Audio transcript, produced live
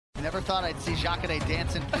Never thought I'd see Jacare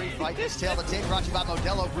dancing pre-fight. This tail of the tape brought to you by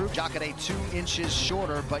Modelo Group. Jacare 2 inches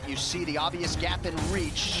shorter, but you see the obvious gap in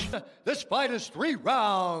reach. This fight is 3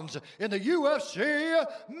 rounds in the UFC.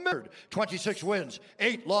 26 wins,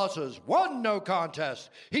 8 losses, 1 no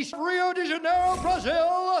contest. He's Rio de Janeiro,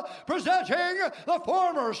 Brazil, presenting the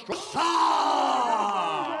former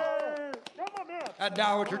And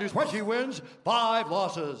now introduce 20 wins, 5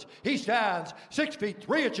 losses. He stands 6 feet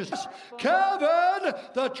 3 inches. Kevin,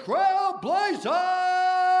 the Trailblazer!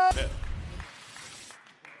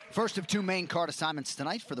 First of 2 main card assignments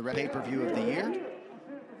tonight for the red pay-per-view of the year.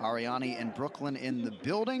 Ariani and Brooklyn in the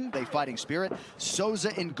building. They fighting spirit.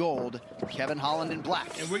 Souza in gold. Kevin Holland in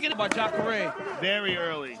black. And we're getting by Jacare very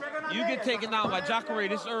early. You get taken out by Jacare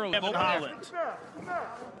this early. Kevin Holland.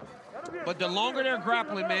 But the longer they're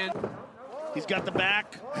grappling, man. He's got the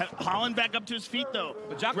back. Holland back up to his feet, though.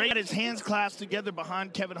 But Jacare had his hands clasped together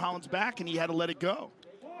behind Kevin Holland's back, and he had to let it go.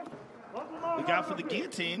 Look out for the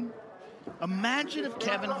guillotine. Imagine if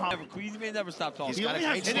Kevin Holland... He may never stop talking. He's got a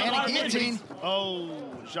great standing guillotine. Oh,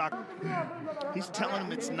 Jacques. He's telling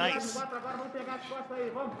him it's nice.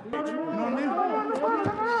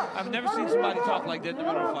 I've never seen somebody talk like that in the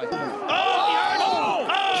middle of a fight.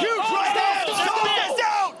 Huge right there!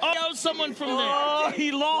 Oh, someone from there. Oh,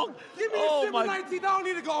 he long. Give me a 19. I don't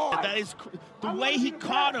need to go hard. That is the way he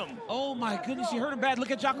caught him. Oh my goodness, he hurt him bad. Look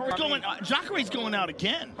at Jacare. Jacare's going out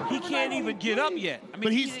again. He can't even get up yet. I mean,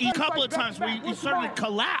 but he's a couple of times where he started to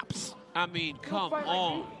collapse. I mean, come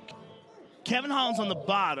on. Kevin Holland's on the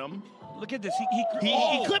bottom. Look at this.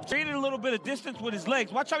 He clipped. Created a little bit of distance with his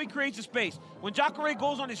legs. Watch how he creates a space. When Jacare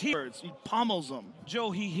goes on his heels, he pummels him. Joe,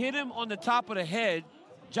 he hit him on the top of the head.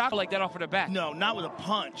 Jacare like that off of the back. No, not with a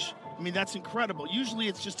punch. I mean, that's incredible. Usually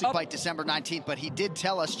it's just a fight December 19th, but he did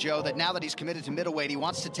tell us, Joe, that now that he's committed to middleweight, he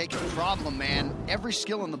wants to take his problem, man. Every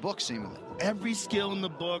skill in the book, seemingly. Every skill in the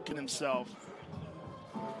book and himself.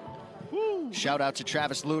 Woo. Shout out to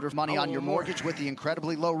Travis Luter. Money on your mortgage with the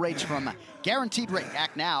incredibly low rates from Guaranteed Rate.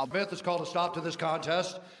 Act now. Smith has called a stop to this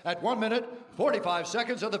contest at 1 minute, 45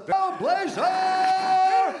 seconds of the Trailblazer!